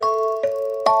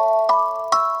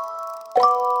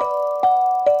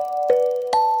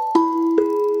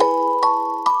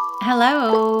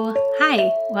Hello.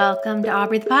 Hi. Welcome to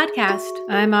Aubrey the Podcast.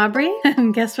 I'm Aubrey.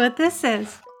 Guess what this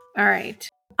is? All right.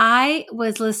 I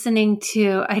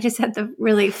just had the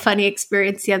really funny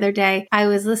experience the other day. I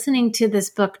was listening to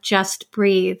this book, Just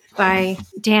Breathe by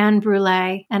Dan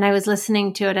Brule, and I was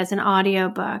listening to it as an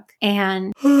audiobook,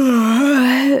 and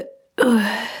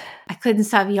I couldn't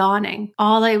stop yawning.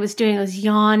 All I was doing was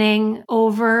yawning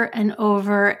over and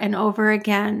over and over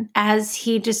again as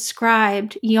he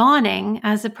described yawning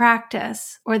as a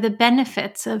practice or the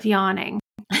benefits of yawning.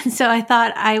 And so I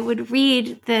thought I would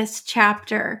read this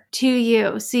chapter to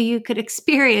you so you could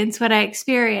experience what I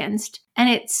experienced. And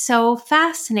it's so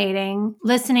fascinating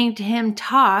listening to him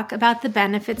talk about the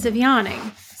benefits of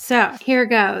yawning. So here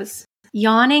goes.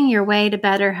 Yawning Your Way to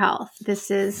Better Health. This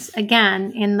is,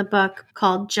 again, in the book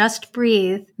called Just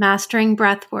Breathe, Mastering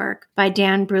Breathwork by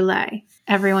Dan Brule.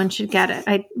 Everyone should get it.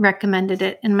 I recommended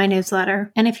it in my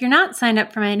newsletter. And if you're not signed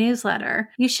up for my newsletter,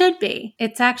 you should be.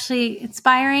 It's actually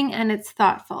inspiring and it's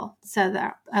thoughtful.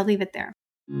 So I'll leave it there.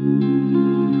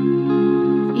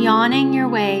 Yawning Your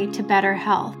Way to Better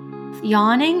Health.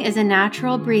 Yawning is a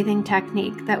natural breathing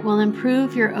technique that will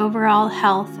improve your overall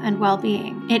health and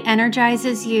well-being. It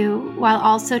energizes you while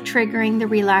also triggering the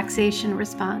relaxation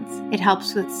response. It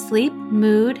helps with sleep,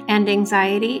 mood, and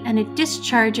anxiety, and it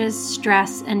discharges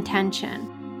stress and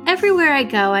tension. Everywhere I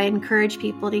go, I encourage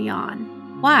people to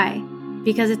yawn. Why?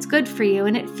 Because it's good for you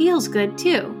and it feels good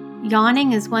too.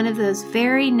 Yawning is one of those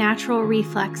very natural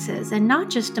reflexes, and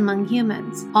not just among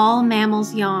humans. All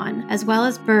mammals yawn, as well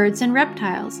as birds and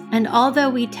reptiles. And although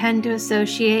we tend to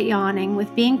associate yawning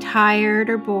with being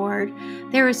tired or bored,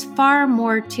 there is far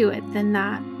more to it than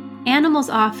that.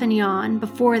 Animals often yawn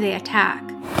before they attack,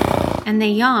 and they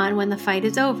yawn when the fight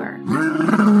is over.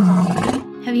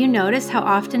 Have you noticed how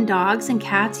often dogs and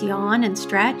cats yawn and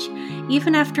stretch,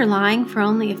 even after lying for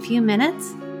only a few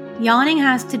minutes? Yawning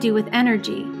has to do with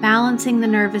energy, balancing the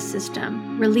nervous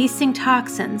system, releasing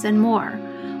toxins, and more.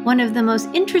 One of the most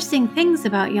interesting things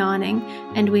about yawning,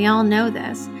 and we all know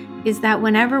this, is that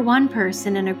whenever one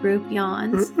person in a group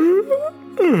yawns,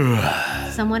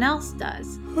 someone else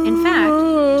does. In fact,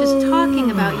 just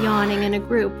talking about yawning in a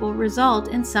group will result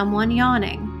in someone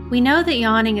yawning. We know that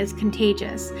yawning is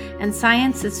contagious, and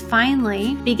science is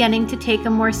finally beginning to take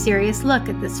a more serious look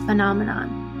at this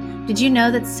phenomenon. Did you know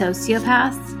that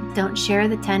sociopaths don't share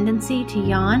the tendency to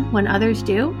yawn when others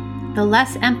do? The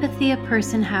less empathy a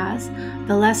person has,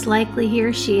 the less likely he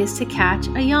or she is to catch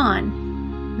a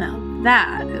yawn. Now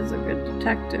that is a good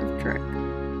detective trick.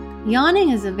 Yawning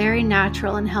is a very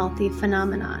natural and healthy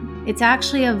phenomenon. It's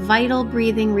actually a vital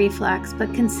breathing reflex,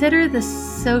 but consider the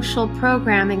social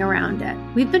programming around it.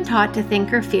 We've been taught to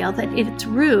think or feel that it's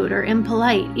rude or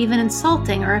impolite, even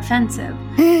insulting or offensive.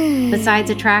 Besides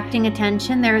attracting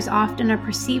attention, there is often a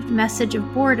perceived message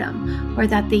of boredom, or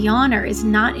that the yawner is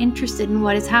not interested in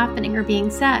what is happening or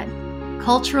being said.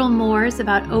 Cultural mores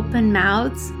about open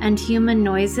mouths and human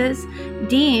noises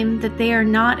deem that they are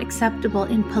not acceptable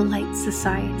in polite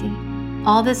society.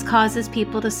 All this causes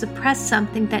people to suppress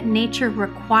something that nature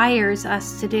requires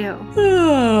us to do.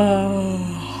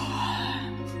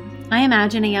 I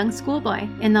imagine a young schoolboy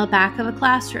in the back of a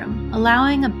classroom,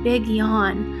 allowing a big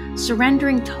yawn,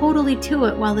 surrendering totally to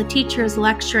it while the teacher is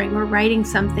lecturing or writing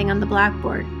something on the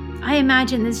blackboard. I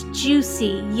imagine this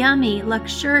juicy, yummy,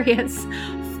 luxurious,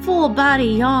 full-body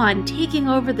yawn taking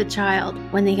over the child.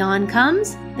 When the yawn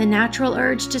comes, the natural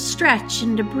urge to stretch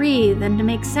and to breathe and to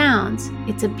make sounds.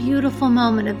 It's a beautiful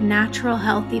moment of natural,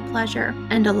 healthy pleasure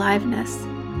and aliveness.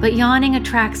 But yawning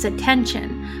attracts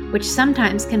attention, which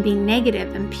sometimes can be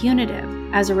negative and punitive.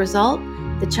 As a result,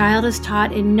 the child is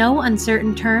taught in no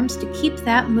uncertain terms to keep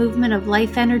that movement of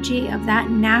life energy, of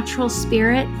that natural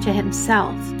spirit, to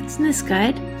himself. Isn't this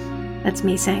good? That's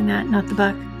me saying that, not the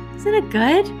book. Isn't it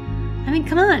good? I mean,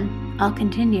 come on. I'll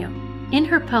continue. In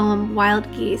her poem,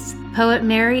 Wild Geese, poet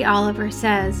Mary Oliver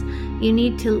says, you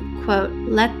need to, quote,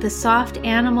 let the soft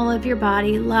animal of your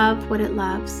body love what it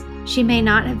loves. She may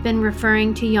not have been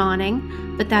referring to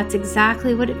yawning, but that's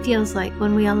exactly what it feels like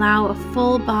when we allow a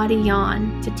full body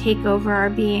yawn to take over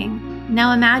our being.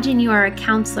 Now imagine you are a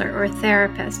counselor or a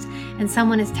therapist, and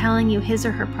someone is telling you his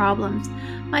or her problems.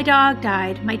 My dog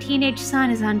died. My teenage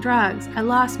son is on drugs. I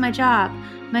lost my job.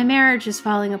 My marriage is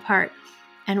falling apart.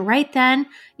 And right then,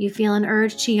 you feel an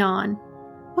urge to yawn.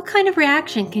 What kind of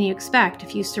reaction can you expect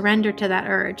if you surrender to that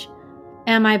urge?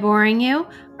 Am I boring you?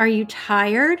 Are you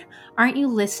tired? Aren't you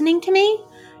listening to me?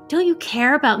 Don't you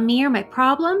care about me or my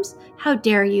problems? How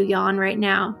dare you yawn right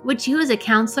now? Would you, as a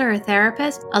counselor or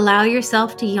therapist, allow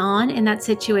yourself to yawn in that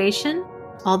situation?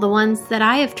 All the ones that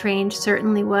I have trained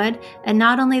certainly would, and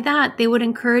not only that, they would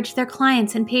encourage their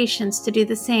clients and patients to do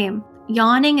the same.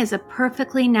 Yawning is a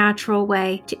perfectly natural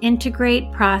way to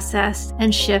integrate, process,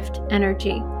 and shift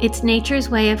energy. It's nature's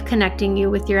way of connecting you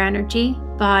with your energy,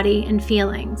 body, and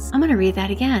feelings. I'm going to read that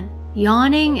again.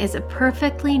 Yawning is a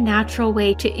perfectly natural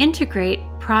way to integrate,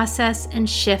 process, and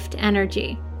shift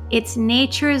energy. It's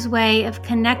nature's way of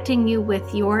connecting you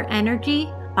with your energy,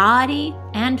 body,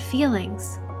 and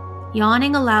feelings.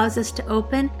 Yawning allows us to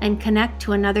open and connect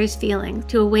to another's feelings,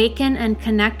 to awaken and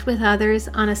connect with others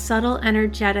on a subtle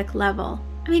energetic level.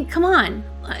 I mean, come on,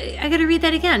 I gotta read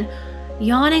that again.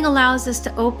 Yawning allows us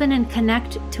to open and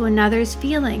connect to another's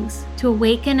feelings, to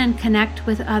awaken and connect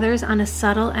with others on a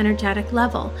subtle energetic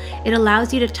level. It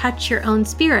allows you to touch your own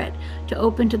spirit, to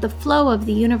open to the flow of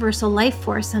the universal life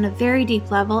force on a very deep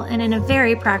level and in a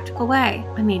very practical way.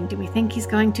 I mean, do we think he's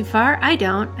going too far? I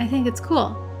don't. I think it's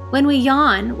cool. When we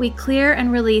yawn, we clear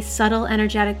and release subtle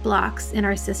energetic blocks in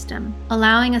our system,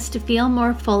 allowing us to feel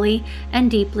more fully and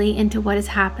deeply into what is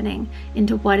happening,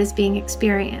 into what is being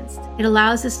experienced. It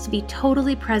allows us to be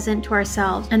totally present to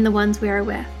ourselves and the ones we are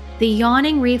with. The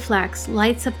yawning reflex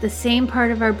lights up the same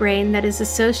part of our brain that is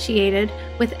associated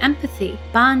with empathy,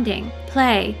 bonding,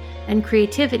 play, and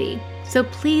creativity. So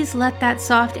please let that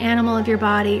soft animal of your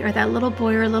body or that little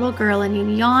boy or little girl in you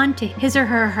yawn to his or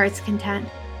her heart's content.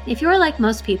 If you're like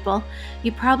most people,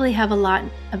 you probably have a lot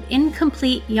of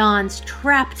incomplete yawns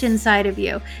trapped inside of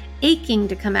you, aching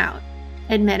to come out.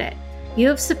 Admit it. You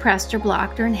have suppressed or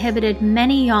blocked or inhibited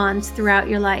many yawns throughout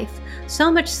your life,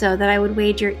 so much so that I would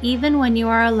wager even when you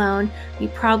are alone, you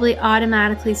probably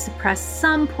automatically suppress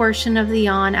some portion of the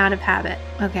yawn out of habit.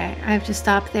 Okay, I have to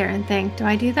stop there and think, do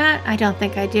I do that? I don't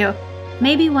think I do.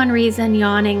 Maybe one reason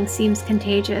yawning seems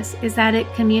contagious is that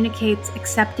it communicates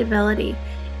acceptability.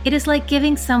 It is like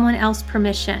giving someone else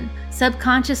permission.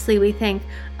 Subconsciously we think,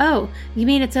 oh, you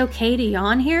mean it's okay to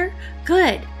yawn here?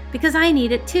 Good, because I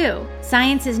need it too.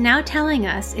 Science is now telling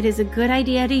us it is a good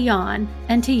idea to yawn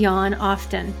and to yawn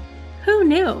often. Who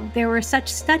knew there were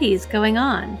such studies going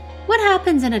on? What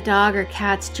happens in a dog or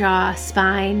cat's jaw,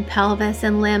 spine, pelvis,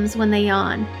 and limbs when they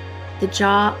yawn? The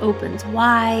jaw opens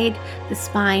wide, the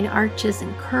spine arches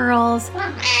and curls.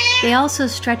 They also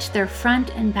stretch their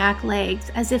front and back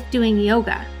legs as if doing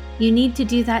yoga. You need to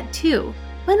do that too.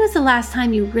 When was the last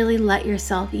time you really let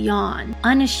yourself yawn,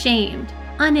 unashamed,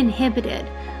 uninhibited,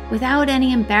 without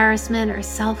any embarrassment or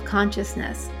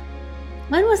self-consciousness?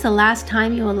 When was the last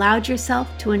time you allowed yourself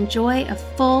to enjoy a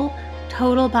full,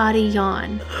 total body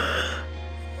yawn?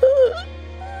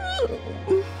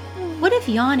 What if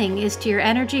yawning is to your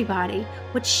energy body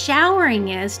what showering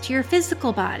is to your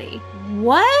physical body?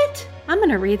 What? I'm going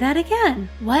to read that again.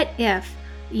 What if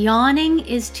yawning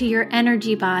is to your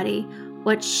energy body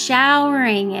what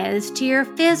showering is to your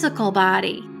physical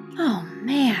body? Oh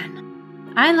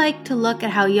man. I like to look at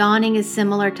how yawning is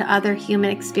similar to other human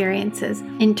experiences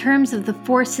in terms of the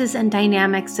forces and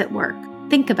dynamics at work.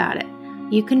 Think about it.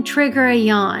 You can trigger a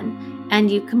yawn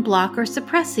and you can block or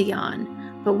suppress a yawn.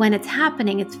 But when it's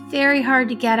happening, it's very hard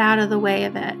to get out of the way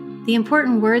of it. The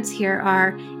important words here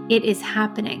are, it is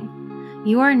happening.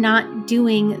 You are not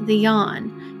doing the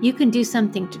yawn. You can do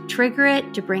something to trigger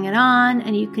it, to bring it on,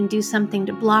 and you can do something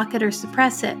to block it or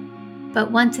suppress it. But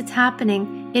once it's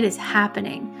happening, it is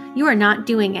happening. You are not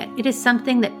doing it. It is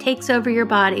something that takes over your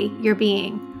body, your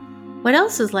being. What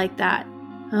else is like that?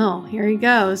 Oh, here he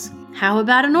goes. How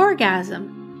about an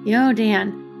orgasm? Yo,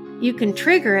 Dan. You can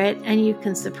trigger it and you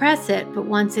can suppress it, but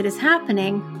once it is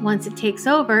happening, once it takes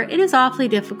over, it is awfully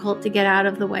difficult to get out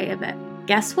of the way of it.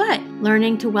 Guess what?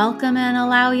 Learning to welcome and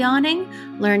allow yawning,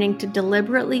 learning to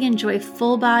deliberately enjoy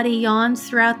full body yawns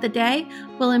throughout the day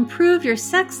will improve your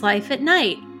sex life at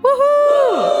night.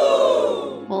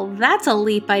 Woohoo! Well, that's a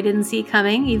leap I didn't see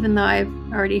coming, even though I've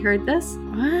already heard this.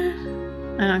 What?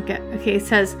 I don't get. Okay, it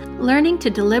says, learning to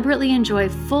deliberately enjoy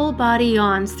full body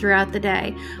yawns throughout the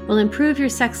day will improve your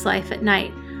sex life at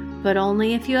night, but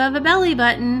only if you have a belly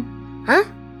button. Huh?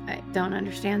 I don't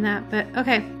understand that, but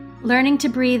okay. Learning to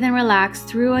breathe and relax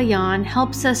through a yawn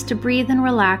helps us to breathe and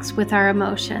relax with our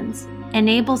emotions,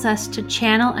 enables us to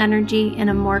channel energy in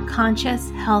a more conscious,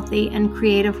 healthy, and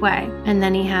creative way. And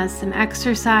then he has some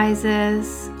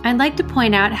exercises. I'd like to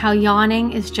point out how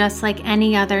yawning is just like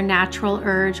any other natural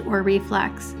urge or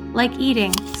reflex, like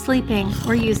eating, sleeping,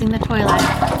 or using the toilet,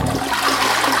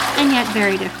 and yet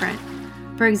very different.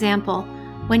 For example,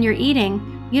 when you're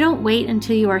eating, you don't wait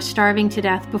until you are starving to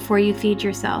death before you feed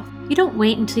yourself. You don't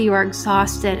wait until you are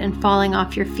exhausted and falling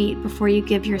off your feet before you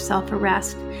give yourself a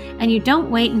rest. And you don't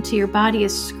wait until your body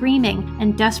is screaming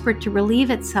and desperate to relieve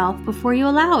itself before you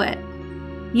allow it.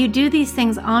 You do these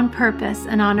things on purpose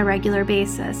and on a regular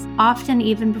basis, often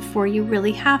even before you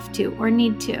really have to or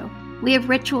need to. We have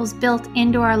rituals built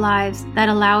into our lives that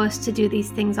allow us to do these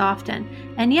things often.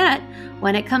 And yet,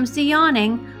 when it comes to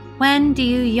yawning, when do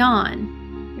you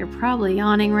yawn? You're probably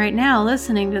yawning right now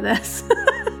listening to this.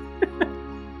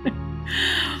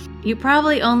 You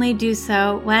probably only do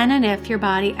so when and if your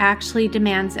body actually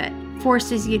demands it,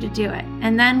 forces you to do it.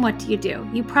 And then what do?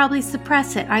 You probably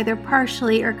suppress it, either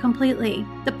partially or completely.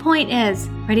 The point is,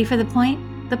 ready for the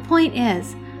point? The point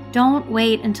is, don't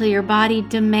wait until your body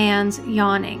demands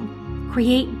yawning.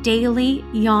 Create daily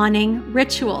yawning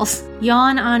rituals.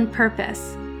 Yawn on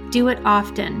purpose. Do it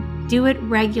often. Do it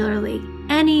regularly.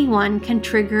 Anyone can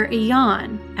trigger a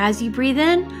yawn. As you breathe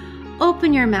in,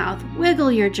 open your mouth,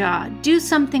 wiggle your jaw, do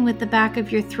something with the back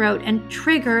of your throat, and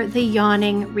trigger the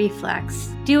yawning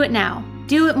reflex. Do it now.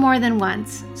 Do it more than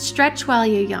once. Stretch while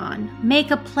you yawn.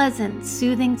 Make a pleasant,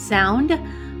 soothing sound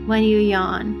when you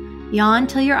yawn. Yawn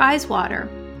till your eyes water.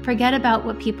 Forget about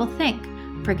what people think.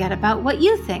 Forget about what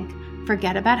you think.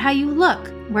 Forget about how you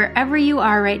look. Wherever you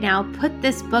are right now, put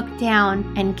this book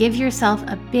down and give yourself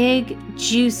a big,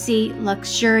 juicy,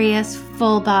 luxurious,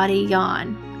 full-body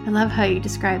yawn. I love how he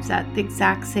describes that the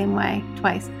exact same way,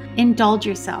 twice. Indulge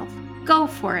yourself. Go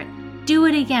for it. Do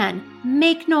it again.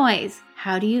 Make noise.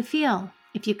 How do you feel?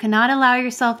 If you cannot allow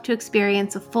yourself to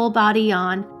experience a full-body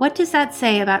yawn, what does that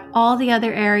say about all the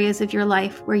other areas of your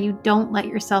life where you don't let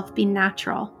yourself be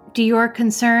natural? Do your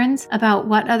concerns about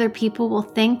what other people will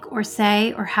think or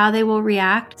say or how they will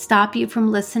react stop you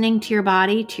from listening to your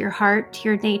body, to your heart, to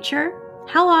your nature?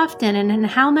 How often and in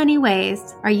how many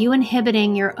ways are you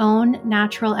inhibiting your own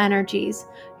natural energies,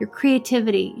 your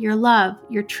creativity, your love,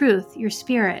 your truth, your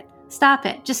spirit? Stop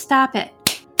it. Just stop it.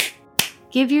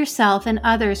 Give yourself and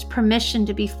others permission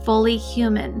to be fully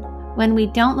human. When we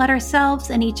don't let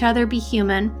ourselves and each other be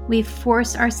human, we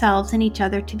force ourselves and each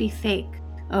other to be fake.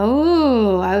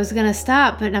 Oh, I was going to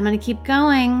stop, but I'm going to keep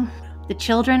going. The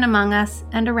children among us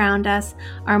and around us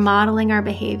are modeling our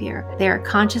behavior. They are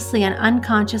consciously and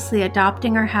unconsciously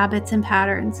adopting our habits and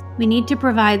patterns. We need to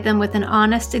provide them with an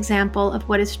honest example of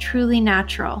what is truly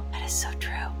natural. That is so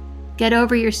true. Get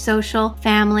over your social,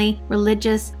 family,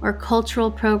 religious, or cultural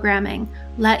programming.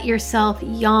 Let yourself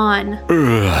yawn.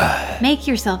 Make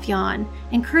yourself yawn.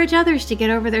 Encourage others to get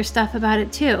over their stuff about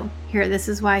it too. Here, this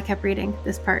is why I kept reading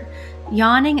this part.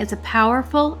 Yawning is a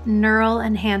powerful neural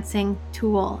enhancing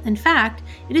tool. In fact,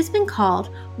 it has been called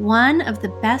one of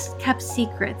the best kept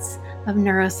secrets of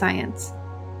neuroscience.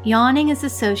 Yawning is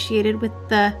associated with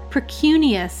the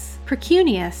precuneus.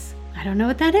 I don't know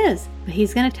what that is, but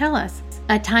he's going to tell us.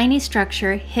 A tiny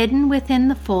structure hidden within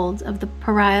the folds of the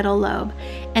parietal lobe,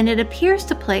 and it appears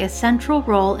to play a central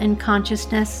role in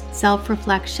consciousness,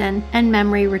 self-reflection, and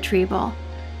memory retrieval.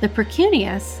 The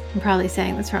precuneus, I'm probably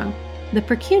saying this wrong, the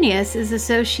precuneus is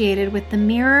associated with the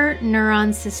mirror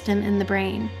neuron system in the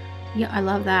brain. Yeah, I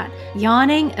love that.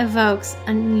 Yawning evokes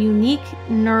a unique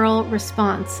neural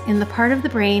response in the part of the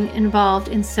brain involved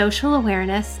in social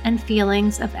awareness and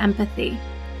feelings of empathy.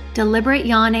 Deliberate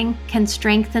yawning can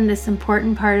strengthen this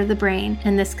important part of the brain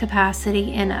and this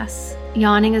capacity in us.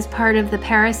 Yawning is part of the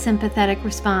parasympathetic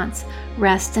response,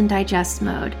 rest and digest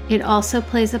mode. It also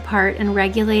plays a part in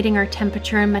regulating our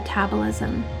temperature and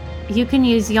metabolism. You can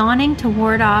use yawning to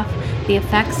ward off the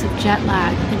effects of jet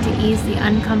lag and to ease the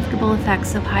uncomfortable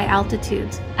effects of high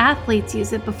altitudes. Athletes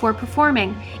use it before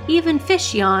performing. Even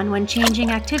fish yawn when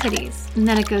changing activities. And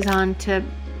then it goes on to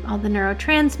all the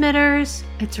neurotransmitters.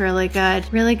 It's really good.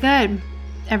 Really good.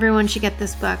 Everyone should get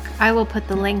this book. I will put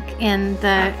the link in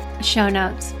the show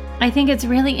notes. I think it's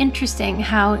really interesting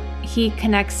how he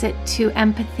connects it to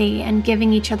empathy and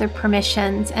giving each other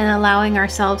permissions and allowing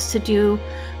ourselves to do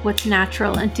what's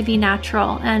natural and to be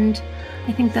natural. And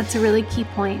I think that's a really key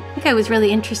point. I think I was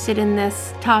really interested in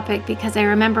this topic because I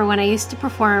remember when I used to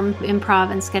perform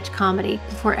improv and sketch comedy,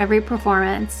 before every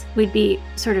performance, we'd be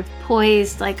sort of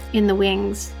poised like in the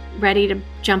wings, ready to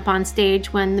jump on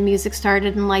stage when the music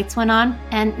started and lights went on.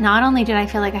 And not only did I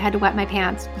feel like I had to wet my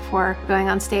pants before going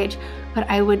on stage, but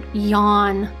I would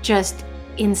yawn just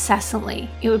incessantly.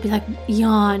 It would be like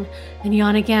yawn and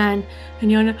yawn again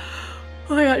and yawn.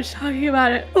 Oh my God, just talking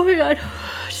about it. Oh my God,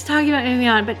 just talking about it and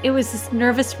yawn. But it was this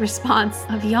nervous response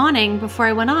of yawning before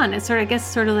I went on. It's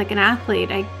sort of like an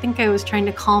athlete. I think I was trying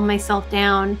to calm myself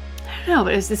down. I don't know,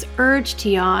 but it was this urge to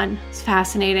yawn. It's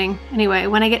fascinating. Anyway,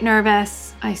 when I get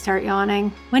nervous, I start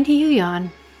yawning. When do you yawn?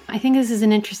 I think this is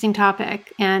an interesting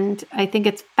topic, and I think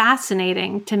it's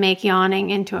fascinating to make yawning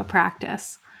into a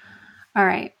practice. All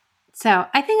right. So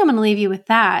I think I'm going to leave you with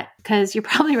that because you're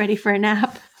probably ready for a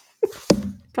nap.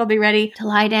 probably ready to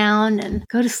lie down and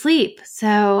go to sleep.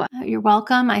 So you're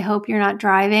welcome. I hope you're not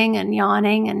driving and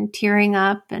yawning and tearing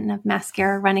up and have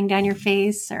mascara running down your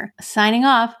face or signing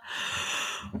off.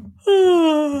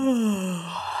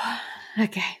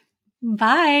 Okay.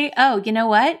 Bye. Oh, you know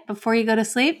what? Before you go to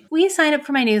sleep, will you sign up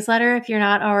for my newsletter if you're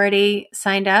not already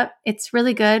signed up? It's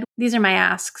really good. These are my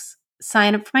asks.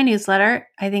 Sign up for my newsletter.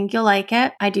 I think you'll like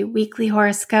it. I do weekly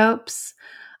horoscopes.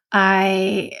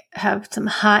 I have some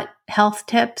hot health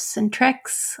tips and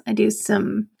tricks. I do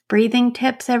some breathing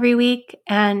tips every week.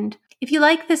 And if you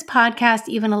like this podcast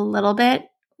even a little bit,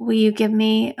 will you give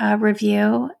me a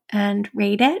review and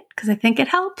rate it? Because I think it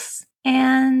helps.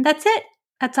 And that's it.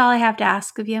 That's all I have to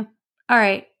ask of you. All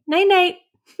right. Night night.